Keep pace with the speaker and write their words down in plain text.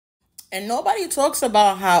And nobody talks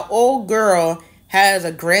about how old girl has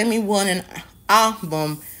a Grammy winning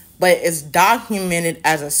album, but it's documented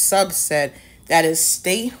as a subset that is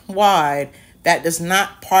statewide, that is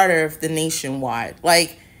not part of the nationwide.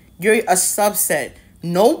 Like, you're a subset.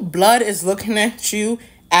 No blood is looking at you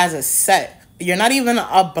as a set. You're not even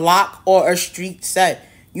a block or a street set.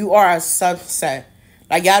 You are a subset.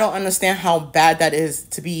 Like, y'all don't understand how bad that is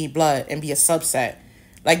to be blood and be a subset.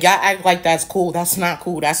 Like, y'all act like that's cool. That's not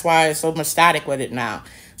cool. That's why it's so much static with it now.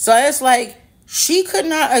 So it's like, she could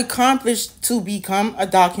not accomplish to become a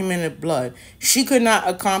documented blood. She could not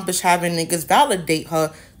accomplish having niggas validate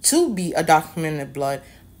her to be a documented blood.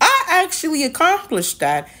 I actually accomplished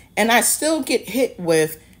that, and I still get hit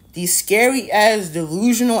with these scary ass,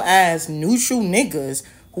 delusional ass, neutral niggas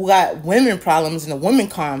who got women problems in the women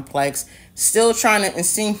complex, still trying to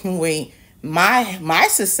insinuate my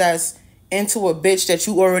success into a bitch that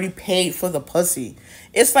you already paid for the pussy.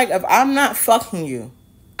 It's like, if I'm not fucking you,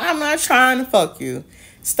 I'm not trying to fuck you.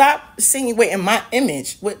 Stop insinuating my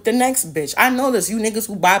image with the next bitch. I know this, you niggas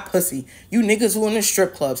who buy pussy, you niggas who in the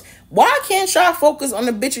strip clubs. Why can't y'all focus on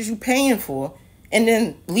the bitches you paying for and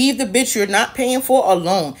then leave the bitch you're not paying for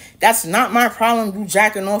alone? That's not my problem, you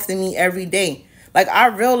jacking off to me every day. Like, I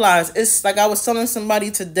realize, it's like I was telling somebody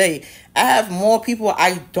today, I have more people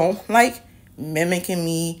I don't like mimicking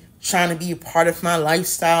me, trying to be a part of my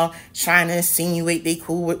lifestyle, trying to insinuate they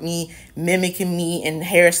cool with me, mimicking me in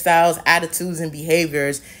hairstyles, attitudes, and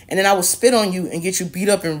behaviors. And then I will spit on you and get you beat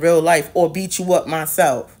up in real life or beat you up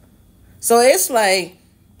myself. So it's like,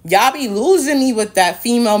 y'all be losing me with that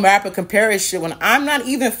female rapper comparison shit when I'm not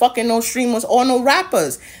even fucking no streamers or no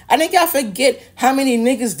rappers. I think y'all forget how many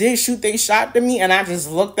niggas did shoot they shot to me and I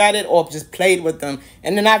just looked at it or just played with them.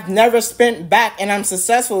 And then I've never spent back, and I'm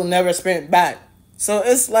successful, never spent back. So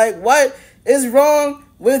it's like, what is wrong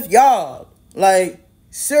with y'all? Like,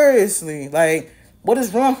 seriously, like, what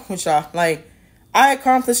is wrong with y'all? Like, I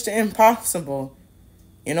accomplished the impossible.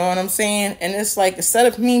 You know what I'm saying? And it's like, instead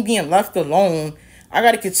of me being left alone, I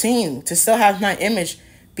got to continue to still have my image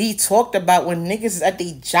be talked about when niggas is at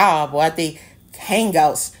their job or at their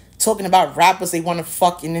hangouts talking about rappers they want to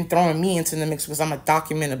fuck and then throwing me into the mix because I'm a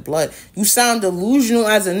documented blood. You sound delusional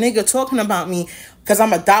as a nigga talking about me because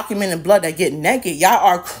I'm a documented blood that get naked. Y'all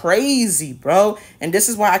are crazy, bro. And this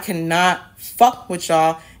is why I cannot fuck with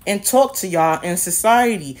y'all and talk to y'all in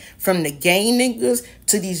society. From the gay niggas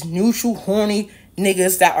to these neutral, horny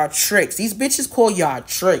niggas that are tricks. These bitches call y'all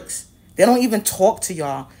tricks. They don't even talk to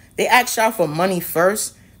y'all. They ask y'all for money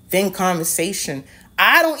first, then conversation.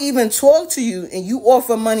 I don't even talk to you, and you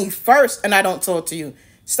offer money first, and I don't talk to you.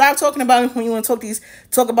 Stop talking about it when you want to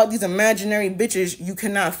talk about these imaginary bitches you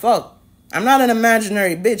cannot fuck. I'm not an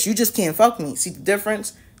imaginary bitch. You just can't fuck me. See the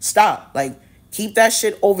difference? Stop. Like, keep that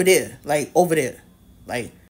shit over there. Like, over there. Like,